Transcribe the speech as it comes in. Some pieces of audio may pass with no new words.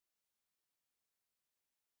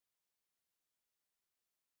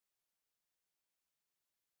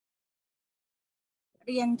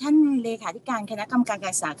เรียนท่านเลขาธิการคณะกรรมการก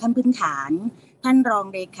ารศึกษาขั้นพื้นฐานท่านรอง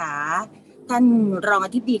เลขาท่านรองอ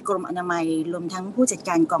ธิบดีกรมอนามัยรวมทั้งผู้จัดก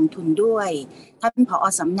ารกองทุนด้วยท่านผอ.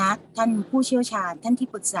สำนักท่านผู้เชี่ยวชาญท่านที่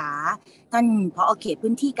ปรึกษาท่านผอ.เขต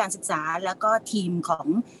พื้นที่การศึกษาแล้วก็ทีมของ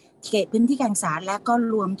เขตพื้นที่การศึกษาและก็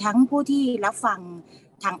รวมทั้งผู้ที่รับฟัง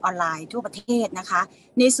ทางออนไลน์ทั่วประเทศนะคะ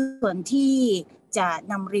ในส่วนที่จะ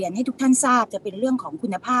นำเรียนให้ทุกท่านทราบจะเป็นเรื่องของคุ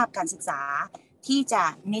ณภาพการศึกษาที่จะ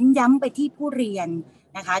เน้นย้ำไปที่ผู้เรียน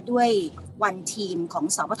นะคะด้วยวันทีมของ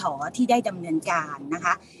สปท.ที่ได้ดำเนินการนะค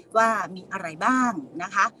ะว่ามีอะไรบ้างน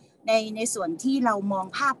ะคะในส่วนที่เรามอง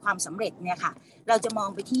ภาพความสำเร็จเนี่ยค่ะเราจะมอง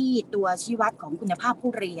ไปที่ตัวชี้วัดของคุณภาพ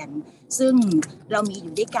ผู้เรียนซึ่งเรามีอ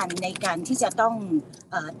ยู่ด้วยกันในการที่จะต้อง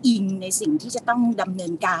อิงในสิ่งที่จะต้องดำเนิ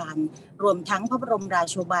นการรวมทั้งพระบรมรา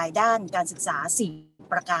โชบายด้านการศึกษา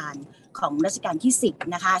4ประการของรัชกาลที่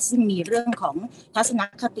10นะคะซึ่งมีเรื่องของทัศน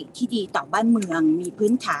คติที่ดีต่อบ้านเมืองมีพื้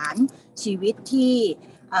นฐานชีวิต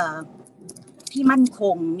ที่มั่นค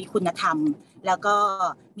งมีคุณธรรมแล้วก็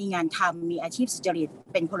มีงานทำมีอาชีพสุจริต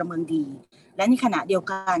เป็นพลเมืองดีและในขณะเดียว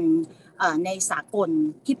กันในสากล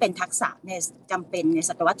ที่เป็นทักษะในจำเป็นใน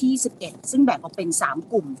ศตวรรษที่21ซึ่งแบ่งออกเป็น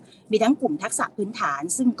3กลุ่มมีทั้งกลุ่มทักษะพื้นฐาน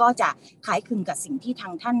ซึ่งก็จะคล้ายคลึงกับสิ่งที่ทา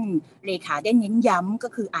งท่านเลขาได้เน้นย้ำก็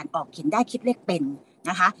คืออ่านออกเขียนได้คิดเลขเป็น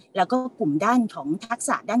นะคะแล้วก็กลุ่มด้านของทักษ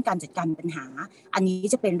ะด้านการจัดการปัญหาอันนี้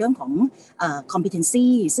จะเป็นเรื่องของcompetency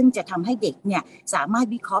ซึ่งจะทำให้เด็กเนี่ยสามารถ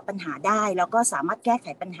วิเคราะห์ปัญหาได้แล้วก็สามารถแก้ไข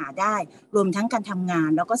ปัญหาได้รวมทั้งการทำงาน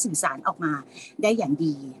แล้วก็สื่อสารออกมาได้อย่าง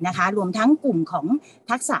ดีนะคะรวมทั้งกลุ่มของ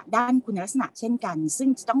ทักษะด้านคุณลักษณะเช่นกันซึ่ง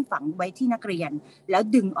จะต้องฝังไว้ที่นักเรียนแล้ว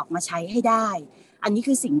ดึงออกมาใช้ให้ได้อันนี้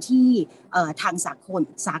คือสิ่งที่ทาง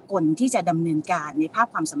สากลที่จะดำเนินการในภาพ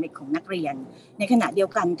ความสำเร็จของนักเรียนในขณะเดียว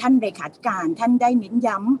กันท่านเลขาธิการท่านได้เน้น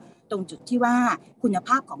ย้ำตรงจุดที่ว่าคุณภ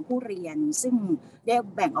าพของผู้เรียนซึ่งได้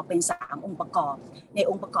แบ่งออกเป็น3องค์ประกอบใน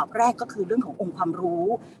องค์ประกอบแรกก็คือเรื่องขององค์ความรู้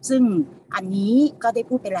ซึ่งอันนี้ก็ได้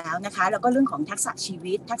พูดไปแล้วนะคะแล้วก็เรื่องของทักษะชี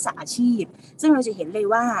วิตทักษะอาชีพซึ่งเราจะเห็นเลย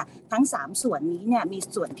ว่าทั้ง3ส่วนนี้เนี่ยมี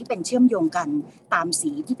ส่วนที่เป็นเชื่อมโยงกันตาม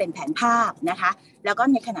สีที่เป็นแผนภาพนะคะแล้วก็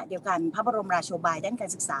ในขณะเดียวกันพระบรมราโชบายด้านการ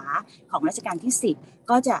ศึกษาของรัชกาลที่10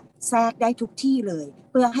ก็จะแทรกได้ทุกที่เลย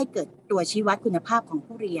เพื่อให้เกิดตัวชี้วัดคุณภาพของ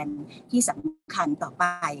ผู้เรียนที่สำคัญต่อไป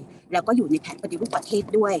แล้วก็อยู่ในแผนปฏิรูปประเทศ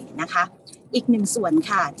ด้วยนะคะอีกหนึ่งส่วน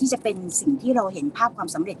ค่ะที่จะเป็นสิ่งที่เราเห็นภาพความ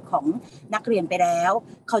สำเร็จของนักเรียนไปแล้ว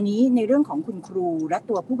คราวนี้ในเรื่องของคุณครูและ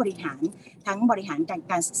ตัวผู้บริหารทั้งบริหาร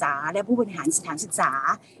การศึกษาและผู้บริหารสถานศึกษา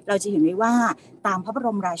เราจะเห็นเลยว่าตามพระบร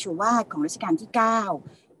มราโชวาทของรัชกาลที่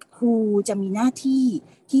9ครูจะมีหน้าที่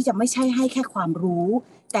ที่จะไม่ใช่ให้แค่ความรู้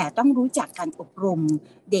แต่ต้องรู้จักการอบรม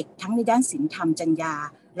เด็กทั้งในด้านศีลธรรมจรรยา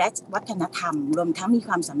และวัฒนธรรมรวมทั้งมีค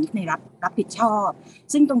วามสำนึกในรับผิดชอบ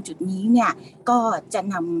ซึ่งตรงจุดนี้เนี่ยก็จะ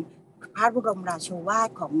นำพระบรมราโชวาท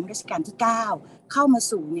ของรัชกาลที่9เข้ามา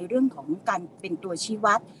สู่ในเรื่องของการเป็นตัวชี้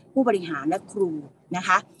วัดผู้บริหารและครูนะค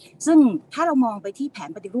ะซึ่งถ้าเรามองไปที่แผน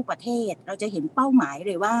ปฏิรูปประเทศเราจะเห็นเป้าหมายเ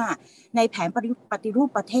ลยว่าในแผนปฏิรูป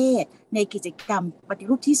ประเทศในกิจกรรมปฏิ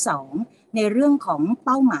รูปที่2ในเรื่องของเ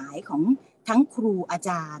ป้าหมายของทั้งครูอาจ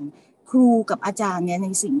ารย์ครูกับอาจารย์เนี่ยใน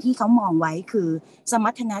สิ่งที่เขามองไว้คือสมร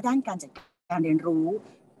รถนะด้านการจัดการเรียนรู้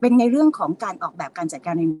เป็นในเรื่องของการออกแบบการจัดก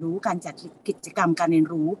ารเรียนรู้การจัดกิจกรรมการเรียน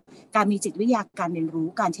รู้การมีจิตวิทยาการเรียนรู้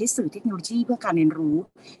การใช้สื่อเทคโนโลยีเพื่อการเรียนรู้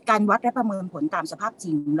การวัดและประเมินผลตามสภาพจ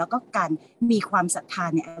ริงแล้วก็การมีความศรัทธา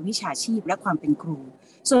ในวิชาชีพและความเป็นครู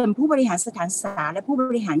ส่วนผู้บริหารสถานศึกษาและผู้บ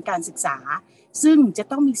ริหารการศึกษาซึ่งจะ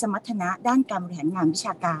ต้องมีสมรรถนะด้านการบริหารงานวิช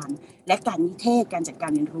าการและการนิเทศการจัดกา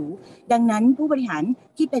รเรียนรู้ดังนั้นผู้บริหาร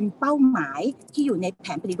ที่เป็นเป้าหมายที่อยู่ในแผ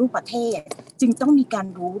นปฏิรูปประเทศจึงต้องมีการ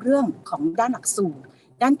รู้เรื่องของด้านหลักสูตร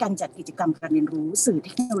ด้านการจัดกิจกรรมการเรียนรู้สื่อเท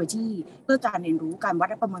คโนโลยีเพื่อการเรียนรู้การวัด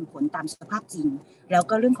และประเมินผลตามสภาพจริงแล้ว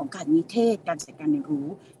ก็เรื่องของการนิเทศการจัดการเรียนรู้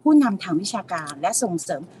ผู้นำทางวิชาการและส่งเส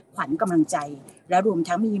ริมขวัญกำลังใจและรวม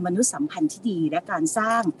ทั้งมีมนุษยสัมพันธ์ที่ดีและการส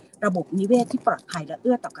ร้างระบบนิเวศที่ปลอดภัยและเ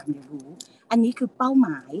อื้อต่อการเรียนรู้อันนี้คือเป้าหม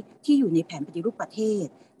ายที่อยู่ในแผนปฏิรูปประเทศ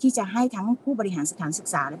ที่จะให้ทั้งผู้บริหารสถานศึก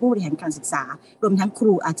ษาและผู้บริหารการศึกษารวมทั้งค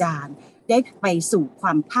รูอาจารย์ได้ไปสู่คว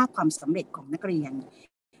ามสำเร็จของนักเรียน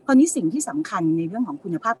คราวนี้สิ่งที่สำคัญในเรื่องของคุ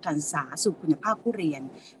ณภาพการศึกษาสู่คุณภาพผู้เรียน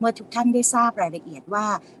เมื่อทุกท่านได้ทราบรายละเอียดว่า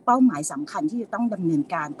เป้าหมายสำคัญที่จะต้องดำเนิน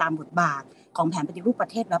การตามบทบาทของแผนปฏิรูปปร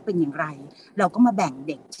ะเทศแล้วเป็นอย่างไรเราก็มาแบ่ง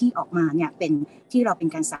เด็กที่ออกมาเนี่ยเป็นที่เราเป็น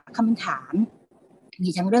การศึกษาขั้นพื้นฐานมี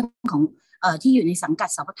ทั้งเรื่องของที่อยู่ในสังกัด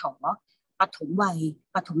สปท.ปฐมวัย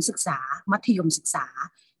ปฐมศึกษามัธยมศึกษา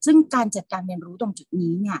ซึ่งการจัดการเรียนรู้ตรงจุด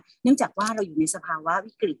นี้เนี่ยเนื่องจากว่าเราอยู่ในสภาวะ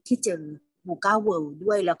วิกฤตที่เจอบูก้าเวิลด์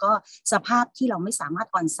ด้วยแล้วก็สภาพที่เราไม่สามารถ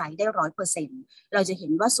ออนไซต์ได้ 100% เราจะเห็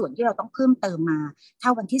นว่าส่วนที่เราต้องเพิ่มเติมมาถ้า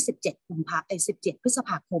วันที่17 พฤษภ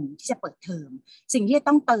าคมที่จะเปิดเทอมสิ่งที่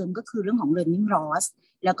ต้องเติมก็คือเรื่องของ learning loss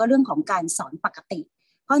แล้วก็เรื่องของการสอนปกติ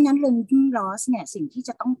ราะฉะนั้น learning loss เนี่ยสิ่งที่จ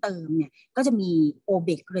ะต้องเติมเนี่ยก็จะมี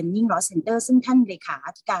OBEC Learning Loss Center ซึ่งท่านเลขา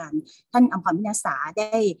ธิการท่านอำพรวินาศาไ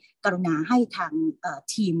ด้กรุณาให้ทาง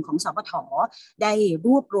ทีมของสปท.ได้ร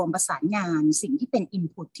วบรวมประสานงานสิ่งที่เป็น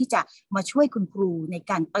input ที่จะมาช่วยคุณครูใน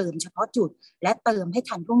การเติมเฉพาะจุดและเติมให้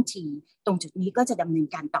ทันท่วงทีตรงจุดนี้ก็จะดำเนิน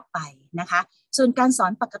การต่อไปนะคะส่วนการสอ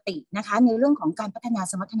นปกตินะคะในเรื่องของการพัฒนา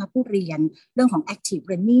สมรรถนะผู้เรียนเรื่องของ active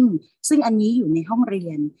learning ซึ่งอันนี้อยู่ในห้องเรี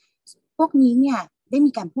ยนพวกนี้เนี่ยได้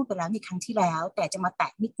มีการพูดไปแล้วในครั้งที่แล้วแต่จะมาแต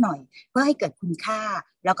ะนิดหน่อยเพื่อให้เกิดคุณค่า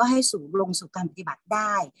แล้วก็ให้ลงสู่การปฏิบัติไ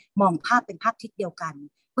ด้มองภาพเป็นภาพทิศเดียวกัน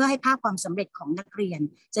เพื่อให้ภาพความสำเร็จของนักเรียน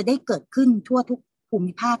จะได้เกิดขึ้นทั่วทุกภู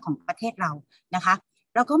มิภาคของประเทศเรานะคะ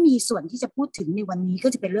แล้วก็มีส่วนที่จะพูดถึงในวันนี้ก็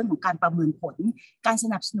จะเป็นเรื่องของการประเมินผลการส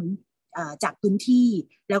นับสนุนจากพื้นที่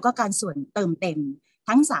แล้วก็การส่วนเติมเต็ม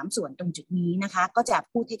ทั้ง3ส่วนตรงจุดนี้นะคะก็จะ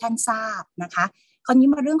พูดให้ท่านทราบนะคะคราวนี้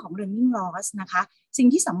มาเรื่องของ learning loss นะคะสิ่ง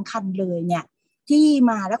ที่สำคัญเลยเนี่ยที่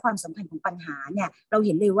มาและความสำคัญของปัญหาเนี่ยเราเ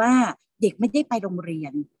ห็นเลยว่าเด็กไม่ได้ไปโรงเรีย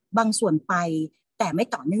นบางส่วนไปแต่ไม่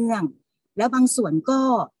ต่อเนื่องแล้วบางส่วนก็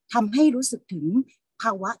ทำให้รู้สึกถึงภ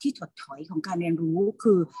าวะที่ถดถอยของการเรียนรู้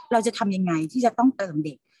คือเราจะทำยังไงที่จะต้องเติมเ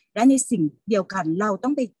ด็กและในสิ่งเดียวกันเราต้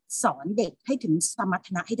องไปสอนเด็กให้ถึงสมรรถ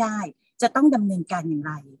นะให้ได้จะต้องดำเนินการอย่าง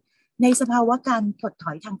ไรในสภาวะการถดถ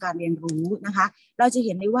อยทางการเรียนรู้นะคะเราจะเ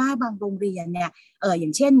ห็นเลยว่าบางโรงเรียนเนี่ยอย่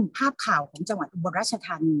างเช่นภาพข่าวของจังหวัดอุบลราชธ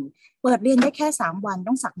านีเปิดเรียนได้แค่3วัน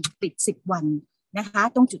ต้องสั่งปิด10วันนะคะ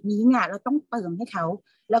ตรงจุดนี้เนี่ยเราต้องเติมให้เขา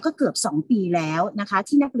แล้วก็เกือบ2ปีแล้วนะคะ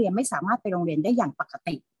ที่นักเรียนไม่สามารถไปโรงเรียนได้อย่างปก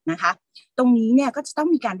ตินะคะตรงนี้เนี่ยก็จะต้อง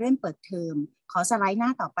มีการเริ่มเปิดเทอมขอสไลด์หน้า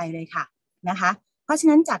ต่อไปเลยค่ะนะคะเพราะฉะ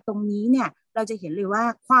นั้นจากตรงนี้เนี่ยเราจะเห็นเลยว่า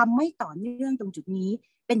ความไม่ต่อเนื่องตรงจุดนี้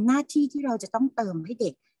เป็นหน้าที่ที่เราจะต้องเติมให้เ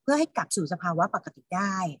ด็กเพื่อให้กลับสู่สภาวะปกติไ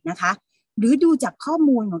ด้นะคะหรือดูจากข้อ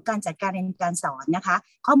มูลของการจัดการเรียนการสอนนะคะ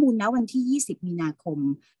ข้อมูลณวันที่20มีนาคม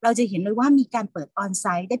เราจะเห็นเลยว่ามีการเปิดออนไซ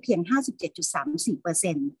ต์ได้เพียง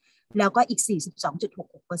 57.34% แล้วก็อีก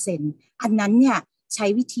 42.66% อันนั้นเนี่ยใช้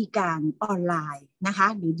วิธีการออนไลน์นะคะ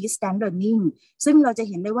หรือ distance learning ซึ่งเราจะ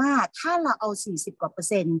เห็นได้ว่าถ้าเราเอา40กว่า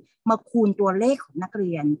%มาคูณตัวเลขของนักเ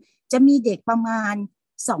รียนจะมีเด็กประมาณ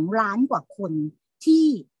2ล้านกว่าคนที่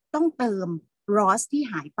ต้องเติมloss ที่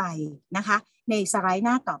หายไปนะคะในสไลด์ห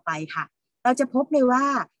น้าต่อไปค่ะเราจะพบเลยว่า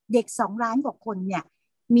เด็ก2ล้านกว่าคนเนี่ย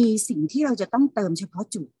มีสิ่งที่เราจะต้องเติมเฉพาะ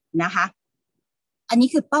จุดนะคะอันนี้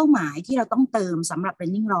คือเป้าหมายที่เราต้องเติมสำหรับ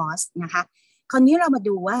learning loss นะคะคราวนี้เรามา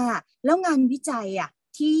ดูว่าแล้วงานวิจัย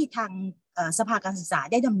ที่ทางสภาการศึกษา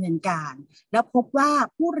ได้ดำเนินการแล้วพบว่า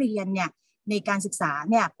ผู้เรียนเนี่ยในการศึกษา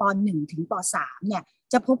เนี่ยป.1 ถึงป.3 เนี่ย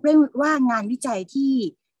จะพบได้ว่างานวิจัยที่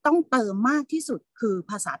ต้องเติมมากที่สุดคือ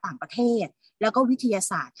ภาษาต่างประเทศแล้วก็วิทยา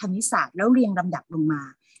ศาสตร์คณิตศาสตร์แล้วเรียงลำดับลงมา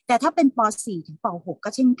แต่ถ้าเป็นป.4 ถึงป.6 ก็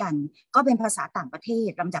เช่นกันก็เป็นภาษาต่างประเทศ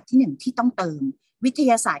ลำดับที่1ที่ต้องเติมวิท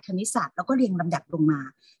ยาศาสตร์คณิตศาสตร์แล้วก็เรียงลำดับลงมา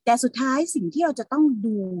แต่สุดท้ายสิ่งที่เราจะต้อง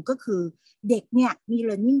ดูก็คือเด็กเนี่ยมี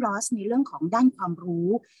learning loss ในเรื่องของด้านความรู้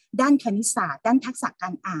ด้านคณิตศาสตร์ด้านทักษะกา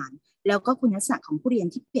รอ่านแล้วก็คุณลักษณะของผู้เรียน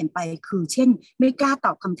ที่เปลี่ยนไปคือเช่นไม่กล้าต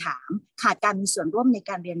อบคำถามขาดการมีส่วนร่วมใน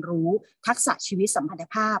การเรียนรู้ทักษะชีวิตสัมพันธ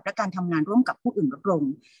ภาพและการทำงานร่วมกับผู้อื่นลดลง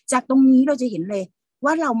จากตรงนี้เราจะเห็นเลย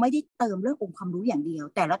ว่าเราไม่ได้เติมเรื่ององค์ความรู้อย่างเดียว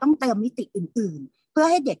แต่เราต้องเติมมิติอื่นๆเพื่อ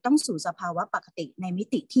ให้เด็กต้องสู่สภาวะปกติในมิ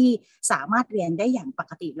ติที่สามารถเรียนได้อย่างป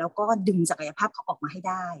กติแล้วก็ดึงศักยภาพเขาออกมาให้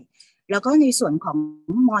ได้แล้วก็ในส่วนของ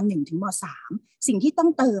ม.1 ถึงม.3 สิ่งที่ต้อง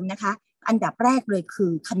เติมนะคะอันดับแรกเลยคื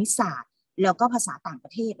อคณิตศาสตร์แล้วก็ภาษาต่างปร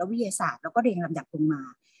ะเทศและวิทยาศาสตร์แล้วก็เรียงลำดับลงมา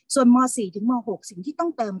ส่วนม.4 ถึงม.6 สิ่งที่ต้อ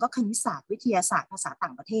งเติมก็คณิตศาสตร์วิทยาศาสตร์ภาษาต่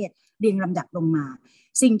างประเทศเรียงลำดับลงมา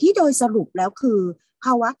สิ่งที่โดยสรุปแล้วคือภ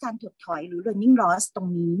าวะการถดถอยหรือ learning loss ตรง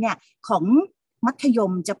นี้เนี่ยของมัธย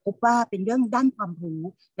มจะพบว่าเป็นเรื่องด้านความรู้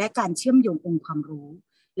และการเชื่อมโยงองค์ความรู้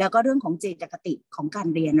แล้วก็เรื่องของเจตคติของการ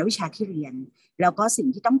เรียนและวิชาที่เรียนแล้วก็สิ่ง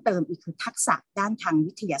ที่ต้องเติมอีกคือทักษะด้านทาง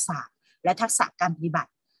วิทยาศาสตร์และทักษะการปฏิบั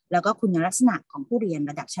ติแล้วก็คุณลักษณะของผู้เรียน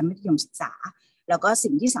ระดับชั้นมัธยมศึกษาแล้วก็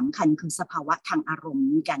สิ่งที่สำคัญคือสภาวะทางอารมณ์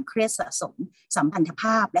มีการเครียดสะสมสัมพันธภ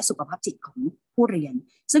าพและสุขภาพจิตของผู้เรียน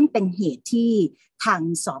ซึ่งเป็นเหตุที่ทาง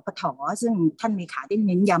สปท.ซึ่งท่านเลขาได้เ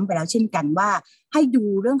น้นย้ำไปแล้วเช่นกันว่าให้ดู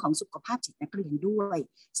เรื่องของสุขภาพจิตนักเรียนด้วย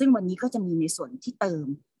ซึ่งวันนี้ก็จะมีในส่วนที่เติ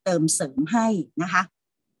มเสริมให้นะคะ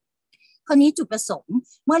คราวนี้จุดประสงค์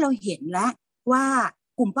เมื่อเราเห็นแล้วว่า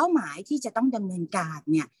กลุ่มเป้าหมายที่จะต้องดำเนินการ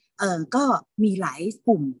เนี่ยก็มีหลายก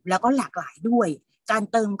ลุ่มแล้วก็หลากหลายด้วยการ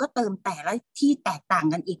เติมก็เติมแต่ละที่แตกต่าง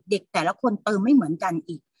กันอีกเด็กแต่ละคนเติมไม่เหมือนกัน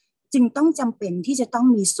อีกจึงต้องจำเป็นที่จะต้อง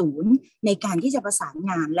มีศูนย์ในการที่จะประสาน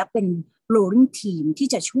งานและเป็น rolling team ที่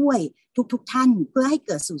จะช่วยทุกท่านเพื่อให้เ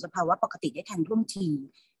กิดสู่สภาวะปกติได้ทันท่วงที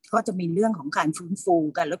ก็จะมีเรื่องของการฟื้นฟู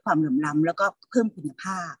การลดความเหลื่อมล้ำแล้วก็เพิ่มคุณภ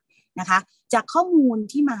าพ นะคะจากข้อมูล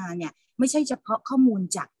ที่มาเนี่ยไม่ใช่เฉพาะข้อมูล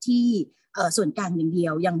จากที่ส่วนกลางอย่างเดีย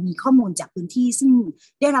วยังมีข้อมูลจากพื้นที่ซึ่ง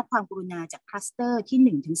ได้รับความกรุณาจากคลัสเตอร์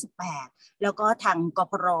ที่1-18แล้วก็ทางก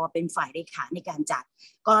พรเป็นฝ่ายเลขาในการจัด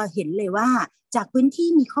ก็เห็นเลยว่าจากพื้นที่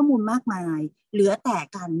มีข้อมูลมากมายเหลือแต่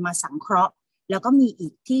การมาสังเคราะห์แล้วก็มีอี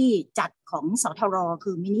กที่จัดของสทร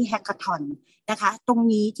คือมินิแฮกเกอร์ทอนนะคะตรง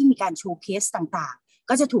นี้ที่มีการโชว์เคสต่างๆ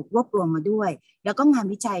ก็จะถูกรวบรวมมาด้วยแล้วก็งาน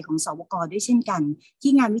วิจัยของสวก.ด้วยเช่นกัน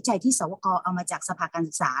ที่งานวิจัยที่สวก.เอามาจากสภาการ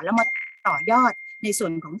ศึกษาแล้วมาต่อยอดในส่ว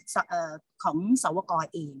นของสวก.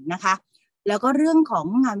เองนะคะแล้วก็เรื่องของ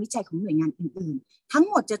งานวิจัยของหน่วยงานอื่นๆทั้ง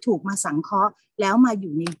หมดจะถูกมาสังเคราะห์แล้วมาอ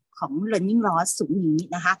ยู่ในของ learning loss สูงนี้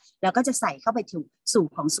นะคะแล้วก็จะใส่เข้าไปสู่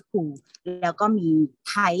ของ school แล้วก็มี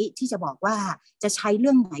ไทป์ที่จะบอกว่าจะใช้เ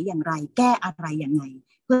รื่องไหนอย่างไรแก้อะไรอย่างไง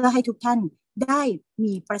เพื่อให้ทุกท่านได้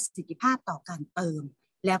มีประสิทธิภาพต่อการเติม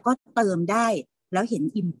แล้วก็เติมได้แล้วเห็น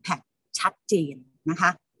impact ชัดเจนนะคะ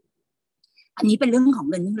อันนี้เป็นเรื่องของ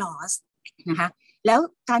learning loss นะคะแล้ว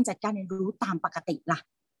การจัดการเรียนรู้ตามปกติล่ะ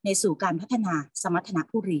ในสู่การพัฒนาสมรรถนะ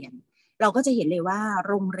ผู้เรียนเราก็จะเห็นเลยว่า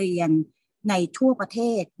โรงเรียนในทั่วประเท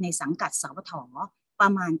ศในสังกัดสวท.ปร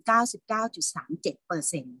ะมาณ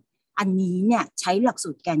 99.37% อันนี้เนี่ยใช้หลักสู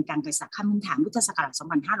ตรแกนกลางการศึกษาขั้นพื้นฐานพุทธศักราช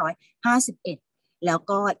 2551 แล้ว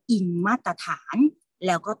ก็อิงมาตรฐานแ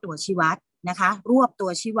ล้วก็ตัวชี้วัดนะคะรวบตั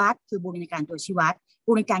วชี้วัดคือบูรณาการตัวชี้วัด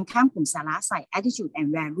บูรณาการข้ามกลุ่มสาระใส่ attitude and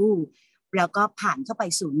value แล้วก็ผ่านเข้าไป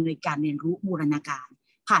สู่หน่วยการเรียนรู้บูรณาการ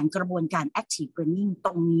ผ่านกระบวนการ active learning ต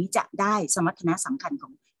รงนี้จะได้สมรรถนะสำคัญขอ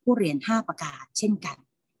งผู้เรียน5ประการเช่นกัน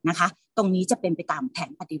นะคะตรงนี้จะเป็นไปตามแผ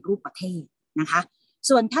นปฏิรูปประเทศนะคะ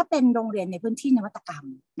ส่วนถ้าเป็นโรงเรียนในพื้นที่นวัตกรรม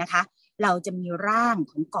นะคะเราจะมีร่าง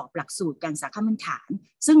ของกรอบหลักสูตรการศึกษาขั้นพื้นฐาน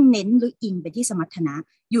ซึ่งเน้นหรืออิงไปที่สมรรถนะ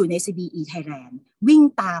อยู่ใน CBE Thailand วิ่ง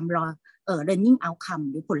ตามlearning outcome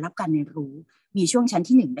หรือผลลัพธ์การเรียนรู้มีช่วงชั้น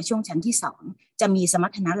ที่1และช่วงชั้นที่2จะมีสมร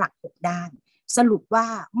รถนะหลัก6ด้านสรุปว่า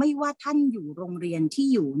ไม่ว่าท่านอยู่โรงเรียนที่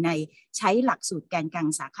อยู่ในใช้หลักสูตรแกนกลาง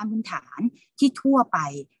สาขาพื้นฐานที่ทั่วไป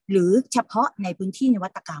หรือเฉพาะในพื้นที่นวั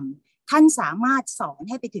ตกรรมท่านสามารถสอน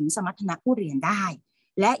ให้ไปถึงสมรรถนะผู้เรียนได้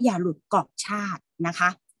และอย่าหลุดกรอบชาตินะคะ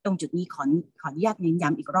ตรงจุดนี้ขออนุญาตเน้นย้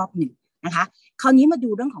ำอีกรอบหนึ่งนะคะคราวนี้มาดู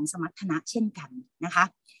เรื่องของสมรรถนะเช่นกันนะคะ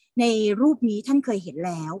ในรูปนี้ท่านเคยเห็นแ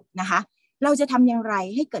ล้วนะคะเราจะทำอย่างไร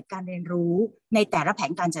ให้เกิดการเรียนรู้ในแต่ละแผ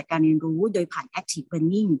นการจัดการเรียนรู้โดยผ่าน active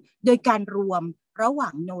learning โดยการรวมระหว่า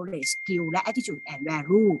ง knowledge skill และ attitude and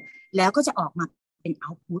value แล้วก็จะออกมาเป็น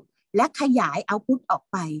output และขยาย output ออก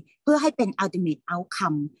ไปเพื่อให้เป็น ultimate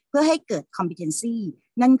outcome เพื่อให้เกิด competency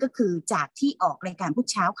นั่นก็คือจากที่ออกรายการพุธ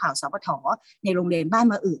เช้าข่าวสปท.ในโรงเรียนบ้าน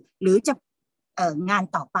มะอึหรือจะงาน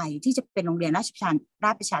ต่อไปที่จะเป็นโรงเรียนราชป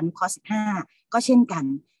ระชานุเคราะห์15ก็เช่นกัน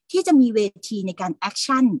ที่จะมีเวทีในการแอค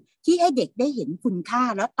ชั่นที่ให้เด็กได้เห็นคุณค่า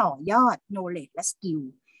แล้วต่อยอด knowledge และ skill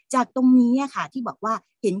จากตรงนี้ค่ะที่บอกว่า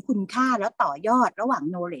เห็นคุณค่าแล้วต่อยอดระหว่าง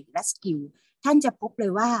knowledge และ skill ท่านจะพบเล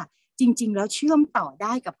ยว่าจริงๆแล้วเชื่อมต่อไ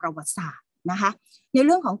ด้กับประวัติศาสตร์นะคะในเ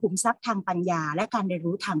รื่องของขุมทรัพย์ทางปัญญาและการเรียน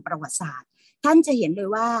รู้ทางประวัติศาสตร์ท่านจะเห็นเลย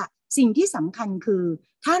ว่าสิ่งที่สำคัญคือ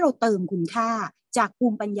ถ้าเราเติมคุณค่าจากภู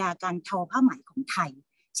มิปัญญาการทอผ้าไหมของไทย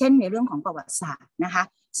เช่นในเรื่องของประวัติศาสตร์นะคะ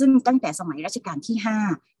ซึ่งตั้งแต่สมัยรัชกาลที่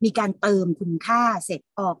5มีการเติมคุณค่าเสร็จ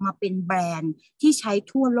ออกมาเป็นแบรนด์ที่ใช้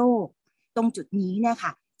ทั่วโลกตรงจุดนี้เนี่ยค่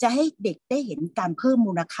ะจะให้เด็กได้เห็นการเพิ่ม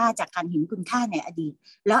มูลค่าจากการเห็นคุณค่าในอดีต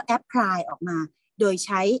แล้วแอพพลายออกมาโดยใ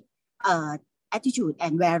ช้attitude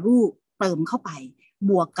and value เติมเข้าไป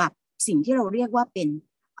บวกกับสิ่งที่เราเรียกว่าเป็น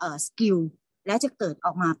skill และจะเกิดอ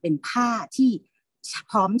อกมาเป็นผ้าที่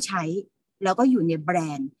พร้อมใช้แล้วก็อยู่ในแบร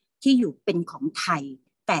นด์ที่อยู่เป็นของไทย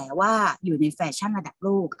แต่ว่าอยู่ในแฟชั่นระดับโล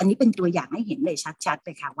กอันนี้เป็นตัวอย่างให้เห็นเลยชัดๆเล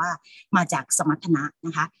ยค่ะว่ามาจากสมรรถนะน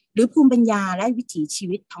ะคะหรือภูมิปัญญาและวิถีชี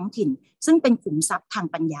วิตท้องถิ่นซึ่งเป็นขุมทรัพย์ทาง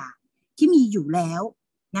ปัญญาที่มีอยู่แล้ว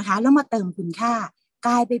นะคะแล้วมาเติมคุณค่าก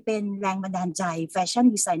ลายไปเป็นแรงบันดาลใจแฟชั่น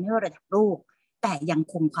ดีไซเนอร์ระดับโลกแต่ยัง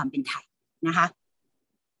คงความเป็นไทยนะคะ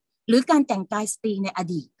หรือการแต่งกายสตรีในอ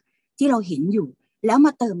ดีตที่เราเห็นอยู่แล้วม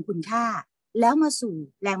าเติมคุณค่าแล้วมาสู่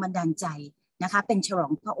แรงบันดาลใจนะคะเป็นฉลอ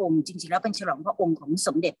งพระองค์จริงๆแล้วเป็นฉลองพระองค์ของส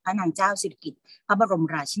มเด็จพระนางเจ้าสิริกิติ์พระบรม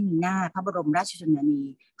ราชินีนาถพระบรมราชชนนี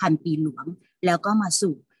พันปีหลวงแล้วก็มา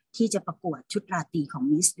สู่ที่จะประกวดชุดราตรีของ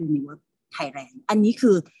Miss Universe Thailand อันนี้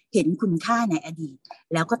คือเห็นคุณค่าในอดีต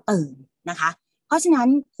แล้วก็เติมนะคะเพราะฉะนั้น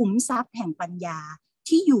ขุมทรัพย์แห่งปัญญา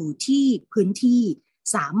ที่อยู่ที่พื้นที่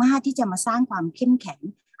สามารถที่จะมาสร้างความเข้มแข็ง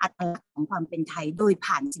อัตลักษณ์ของความเป็นไทยโดย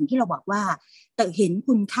ผ่านสิ่งที่เราบอกว่าแต่เห็น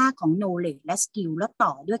คุณค่าของ knowledge และ skill แล้วต่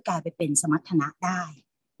อด้วยกลายไปเป็นสมรรถนะได้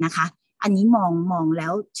นะคะอันนี้มองแล้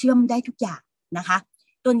วเชื่อมได้ทุกอย่างนะคะ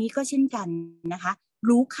ตัวนี้ก็เช่นกันนะคะ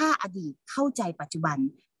รู้ค่าอดีตเข้าใจปัจจุบัน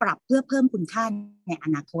ปรับเพื่อเพิ่มคุณค่าในอ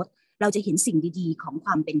นาคตเราจะเห็นสิ่งดีๆของค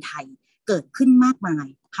วามเป็นไทย เกิดขึ้นมากมาย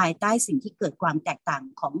ภายใต้สิ่งที่เกิดความแตกต่าง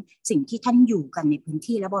ของสิ่งที่ท่านอยู่กันในพื้น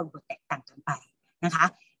ที่และบริบทแตกต่างกันไปนะคะ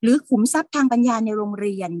หรือขุมทรัพย์ทางปัญญาในโรงเ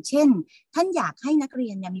รียนเช่นท่านอยากให้นักเรี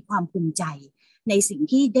ยนมีความภูมิใจในสิ่ง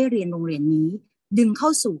ที่ได้เรียนโรงเรียนนี้ดึงเข้า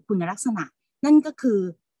สู่คุณลักษณะนั่นก็คือ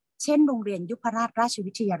เช่นโรงเรียนยุพราชราช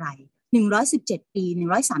วิทยาลัย117 ปี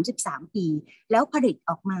133 ปีแล้วผลิต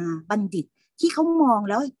ออกมาบัณฑิตที่เขามอง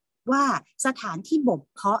แล้วว่าสถานที่บ่ม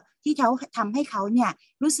เพาะที่เขาทำให้เขาเนี่ย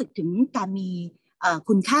รู้สึกถึงการมี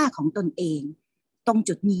คุณค่าของตนเองตรง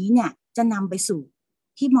จุดนี้เนี่ยจะนำไปสู่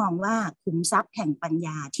ที่มองว่าขุมทรัพย์แห่งปัญญ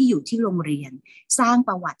าที่อยู่ที่โรงเรียนสร้างป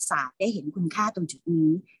ระวัติศาสตร์ได้เห็นคุณค่าตรงจุดนี้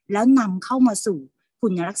แล้วนำเข้ามาสู่คุ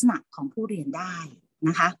ณลักษณะของผู้เรียนได้น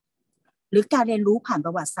ะคะหรือการเรียนรู้ผ่านป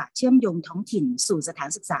ระวัติศาสตร์เชื่อมโยงท้องถิ่นสู่สถาน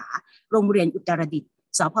ศึกษาโรงเรียนอุตรดิตถ์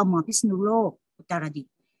สพม.พิษณุโลกอุตรดิต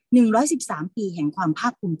ถ์113 ปีแห่งความภา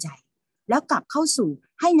คภูมิใจแล้วกลับเข้าสู่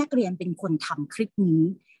ให้นักเรียนเป็นคนทำคลิปนี้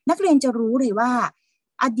นักเรียนจะรู้เลยว่า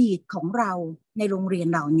อดีตของเราในโรงเรียน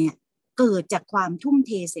เราเนี่ยเกิดจากความทุ่มเ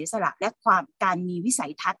ทเสียสละและความการมีวิสั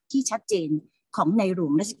ยทัศน์ที่ชัดเจนของในหลว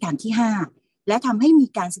งรัชกาลที่5และทำให้มี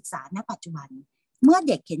การศึกษาณปัจจุบันเมื่อ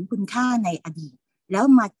เด็กเห็นคุณค่าในอดีตแล้ว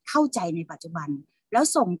มาเข้าใจในปัจจุบันแล้ว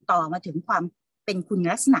ส่งต่อมาถึงความเป็นคุณ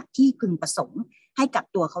ลักษณะที่พึงประสงค์ให้กับ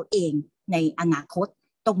ตัวเขาเองในอนาคต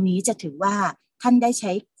ตรงนี้จะถือว่าท่านได้ใ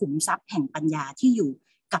ช้ขุมทรัพย์แห่งปัญญาที่อยู่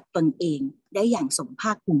กับตนเองได้อย่างสมภ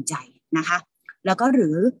าคภูมิใจนะคะแล้วก็หรื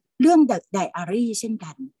อเรื่องไดอารี่เช่น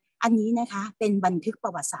กันอันนี้นะคะเป็นบันทึกปร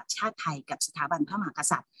ะวัติศาสตร์ชาติไทยกับสถาบันพระมหาก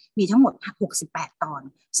ษัตริย์มีทั้งหมด68 ตอน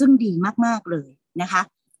ซึ่งดีมากๆเลยนะคะ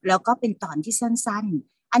แล้วก็เป็นตอนที่สั้น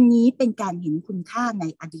ๆอันนี้เป็นการเห็นคุณค่าใน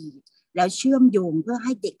อดีตแล้วเชื่อมโยงเพื่อใ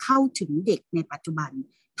ห้เด็กเข้าถึงเด็กในปัจจุบัน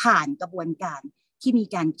ผ่านกระบวนการที่มี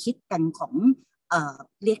การคิดกันของ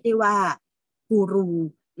เรียกได้ว่ากูรู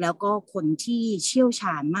แล้วก็คนที่เชี่ยวช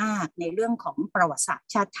าญมากในเรื่องของประวัติศาสต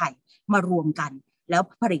ร์ชาติไทยมารวมกันแล้ว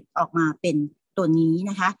ผลิตออกมาเป็นตัวนี้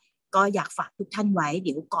นะคะก็อยากฝากทุกท่านไว้เ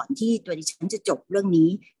ดี๋ยวก่อนที่ตัวดิฉันจะจบเรื่องนี้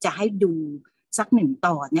จะให้ดูสัก1 ต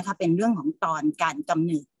อนนะคะเป็นเรื่องของตอนการกำเ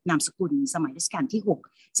นิดนามสกุลสมัยรัชกาลที่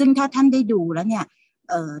6ซึ่งถ้าท่านได้ดูแล้วเนี่ย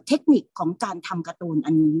เทคนิคของการทำการ์ตูน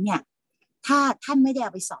อันนี้เนี่ยถ้าท่านไม่ได้เอ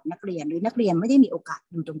าไปสอนนักเรียนหรือนักเรียนไม่ได้มีโอกาส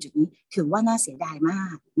ดูตรงจุดนี้ถือว่าน่าเสียดายมา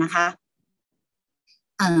กนะคะ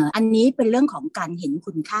อันนี้เป็นเรื่องของการเห็น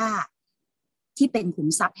คุณค่าที่เป็นขุม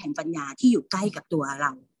ทรัพย์แห่งปัญญาที่อยู่ใกล้กับตัวเร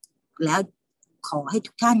าแล้วขอให้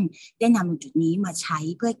ทุกท่านได้นำจุดนี้มาใช้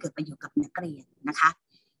เพื่อให้เกิดประโยชน์กับนักเรียนนะคะ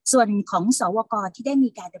ส่วนของสวก.ที่ได้มี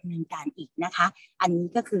การดำเนินการอีกนะคะอันนี้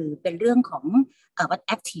ก็คือเป็นเรื่องของ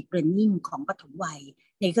active learning ของปฐมวัย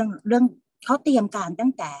ในเรื่องเขาเตรียมการตั้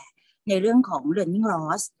งแต่ในเรื่องของ learning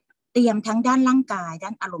loss เตรียมทั้งด้านร่างกายด้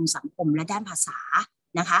านอารมณ์สังคมและด้านภาษา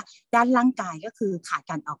นะคะด้านร่างกายก็คือขาด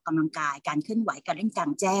การออกกำลังกายการเคลื่อนไหวการเล่นกลา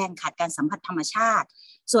งแจ้งขาดการสัมผัสธรรมชาติ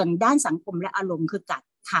ส่วนด้านสังคมและอารมณ์คือ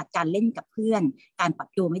ขาดการเล่นกับเพื่อนการปรับ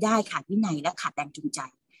ตัวไม่ได้ขาดวินัยและขาดแรงจูงใจ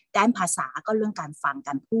ด้านภาษาก็เรื่องการฟังก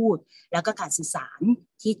ารพูดแล้วก็การสื่อสาร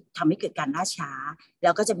ที่ทำให้เกิดการล่าช้าแล้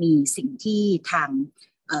วก็จะมีสิ่งที่ทาง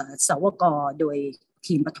สวก.โดย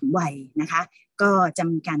ทีมปฐมวัยนะคะก็จะ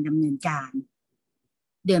มีการดำเนินการ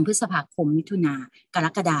เดือนพฤษภาคมมิถุนากร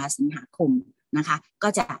กฎาคมสิงหาคมนะคะก็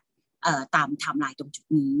จะตามไทม์ไลน์ตรงจุด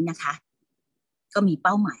นี้นะคะก็มีเ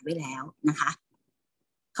ป้าหมายไว้แล้วนะคะ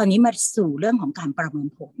คราวนี้มาสู่เรื่องของการประเมิน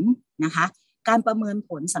ผลนะคะการประเมินผ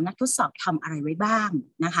ลสำนักทดสอบทำอะไรไว้บ้าง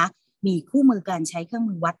นะคะมีคู่มือการใช้เครื่อง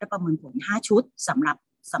มือวัดและประเมินผล5 ชุดสำหรับ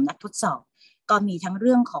สำนักทดสอบก็มีทั้งเ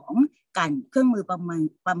รื่องของการเครื่องมือประ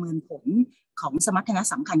เมินผลของสมรรถนะ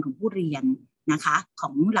สำคัญของผู้เรียนนะคะขอ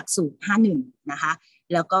งหลักสูตร51นะคะ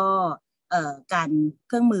แล้วก็การเ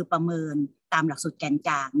ครื่องมือประเมินตามหลักสูตรแกนก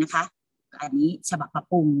ลางนะคะอันนี้ฉบับปรับ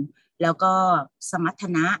ปรุงแล้วก็สมรรถ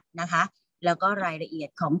นะนะคะแล้วก็รายละเอียด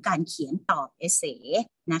ของการเขียนตอบเอเซ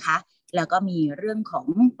นะคะแล้วก็มีเรื่องของ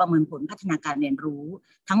ประเมินผลพัฒนาการเรียนรู้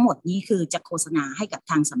ทั้งหมดนี้คือจะโฆษณาให้กับ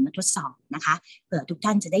ทางสำนักทดสอบนะคะเผื่อทุกท่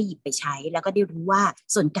านจะได้หยิบไปใช้แล้วก็ได้รู้ว่า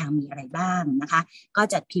ส่วนกลางมีอะไรบ้างนะคะก็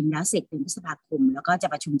จัดพิมพ์แล้วเสร็จเดือนพฤษภาคมแล้วก็จะ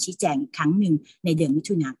ประชุมชี้แจงอีกครั้งหนึ่งในเดือนมิ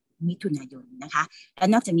ถุนายนนะคะและ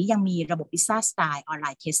นอกจากนี้ยังมีระบบพิซซ่าสไตล์ออนไล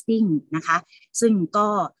น์เทสติ้งนะคะซึ่งก็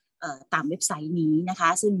ตามเว็บไซต์นี้นะคะ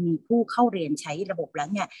ซึ่งมีผู้เข้าเรียนใช้ระบบแล้ว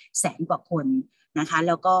เนี่ย100,000 กว่าคนนะคะแ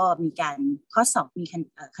ล้วก็มีการข้อสอบมี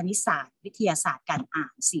คณิตศาสตร์วิทยาศาสตร์การอ่า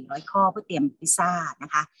น400 ข้อเพื่อเตรียมพิซซ่าน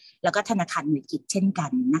ะคะแล้วก็ธนาคารหน่วยกิจเช่นกั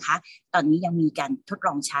นนะคะตอนนี้ยังมีการทดล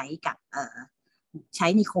องใช้กับใช้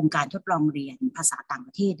ในโครงการทดลองเรียนภาษาต่างป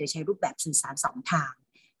ระเทศโดยใช้รูปแบบสื่อสาร2 ทาง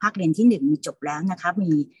ภาคเรียนที่1มีจบแล้วนะคะ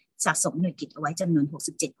มีสะสมหน่วยกิตเอาไว้จำนวน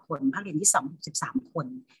67 คนภาคเรียนที่2 63 คน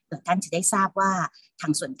เพื่อท่านจะได้ทราบว่าทา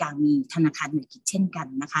งส่วนกลางมีธนาคารหน่วยกิตเช่นกัน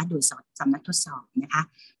นะคะโดยสำนักทดสอบนะคะ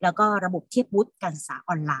แล้วก็ระบบเทียบวุฒิการศึกษา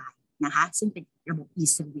ออนไลน์ นะคะซึ่งเป็นระบบ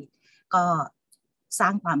e-service ก็สร้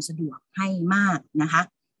างความสะดวกให้มากนะคะ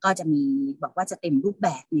ก็จะมีบอกว่าจะเต็มรูปแบ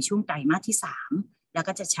บในช่วงไตรมาสที่3แล้ว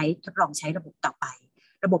ก็จะทดลองใช้ระบบต่อไป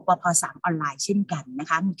ระบบปพ3ออนไลน์เช่นกันนะ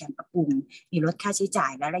คะมีการปรับปรุงมีลดค่าใช้จ่า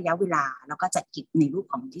ยและระยะเวลาแล้วก็จัดกิจในรูป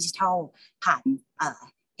ของดิจิทัลผ่าน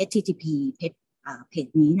HTTP เพจ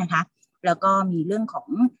นี้นะคะแล้วก็มีเรื่องของ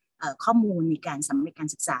ข้อมูลในการสำเร็จการ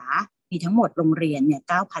ศึกษามีทั้งหมดโรงเรียนเนี่ย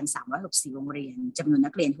 9,364 โรงเรียนจำนวน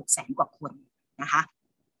นักเรียน 600,000 กว่าคนนะคะ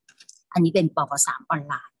อันนี้เป็นปพ3ออน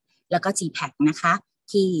ไลน์แล้วก็ GPAC นะคะ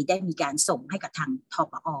ที่ได้มีการส่งให้กับทางท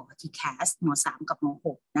ปอ TCAS ม.3 กับม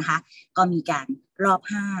.6 นะคะก็มีการรอบ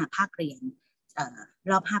5ภาคเรียน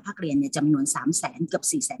รอบ5ภาคเรียนเนี่ยจำนวน 300,000 เกือบ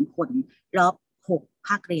 400,000 คนรอบ6ภ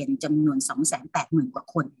าคเรียนจำนวน 280,000 กว่า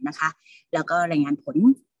คนนะคะแล้วก็รายงานผล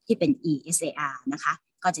ที่เป็น ESAR นะคะ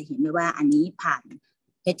ก็จะเห็นได้ว่าอันนี้ผ่าน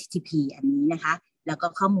HTTP อันนี้นะคะแล้วก็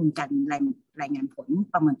ข้อมูลการรายงานผล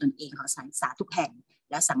ประเมินตนเองของสถานศึกษาทุกแห่ง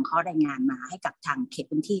และสังเคราะห์รายงานมาให้กับทางเขต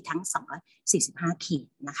พื้นที่ทั้ง245เขต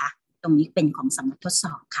นะคะตรงนี้เป็นของสำนักทดส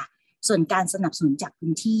อบค่ะส่วนการสนับสนุนจากพื้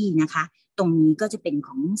นที่นะคะตรงนี้ก็จะเป็นข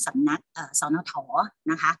องสำนักสนท.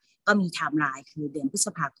นะคะก็มีไทม์ไลน์คือเดือนพฤษ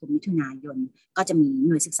ภาคมมิถุนายนก็จะมีห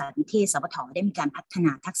น่วยศึกษานิเทศสพท.ได้มีการพัฒน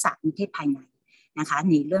าทักษะนิเทศภายในนะคะ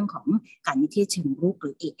ในเรื่องของการนิเทศเชิงรุกห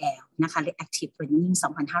รือ AL นะคะหรือ Active Learning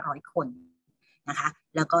 2,500 คนนะคะ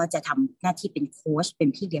แล้วก็จะทำหน้าที่เป็นโค้ชเป็น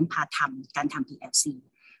พี่เลี้ยงพาทำการทำ PLC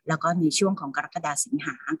แล้วก็ในช่วงของกรกฎาคมสิงห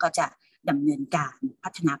าก็จะดำเนินการพั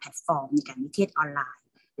ฒนาแพลตฟอร์มในการนิเทศออนไลน์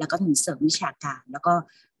แล้วก็เสริมวิชาการแล้วก็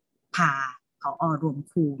พาผอ.รวม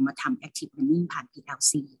ครูมาทำ Active Learning ผ่าน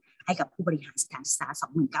PLC ให้กับผู้บริหารสถานศึกษา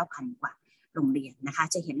 29,000 กว่าโรงเรียนนะคะ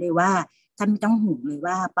จะเห็นเลยว่าท่านไม่ต้องห่วงเลย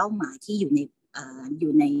ว่าเป้าหมายที่อยู่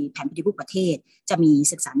ในแผนปฏิรูปประเทศจะมี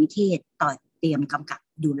ศึกษานิเทศต่อเตรียมกำกับ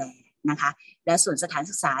ดูแลนะคะและส่วนสถาน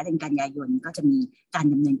ศึกษาเดือนกันยายนก็จะมีการ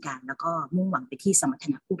ดำเนินการแล้วก็มุ่งหวังไปที่สมรรถ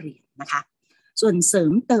นะผู้เรียนนะคะส่วนเสริ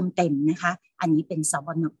มเติมเต็มนะคะอันนี้เป็นส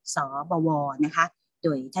บวนะคะโด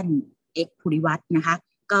ยท่านภูริวัฒน์นะคะ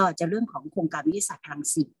ก็จะเรื่องของโครงการวิทยาศาสตร์พลัง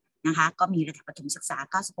สิทธิ์นะคะก็มีระดับประถมศึกษา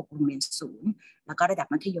96โรงเรียนศูนย์แล้วก็ระดับ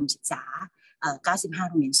มัธยมศึกษา95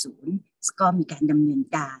โรงเรียนศูนย์ก็มีการดำเนิน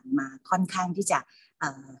การมาค่อนข้างที่จะ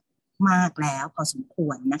มากแล้วพอสมคว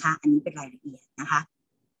รนะคะอันนี้เป็นรายละเอียดนะคะ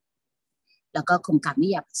แล้วก็โครงการวิ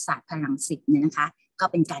ทยาศาสตร์พลังสิทธิ์เนี่ยนะคะก็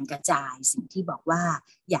เป็นการกระจายสิ่งที่บอกว่า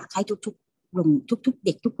อยากให้ทุกเ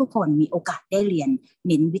ด็กทุกคนมีโอกาสได้เรียนเ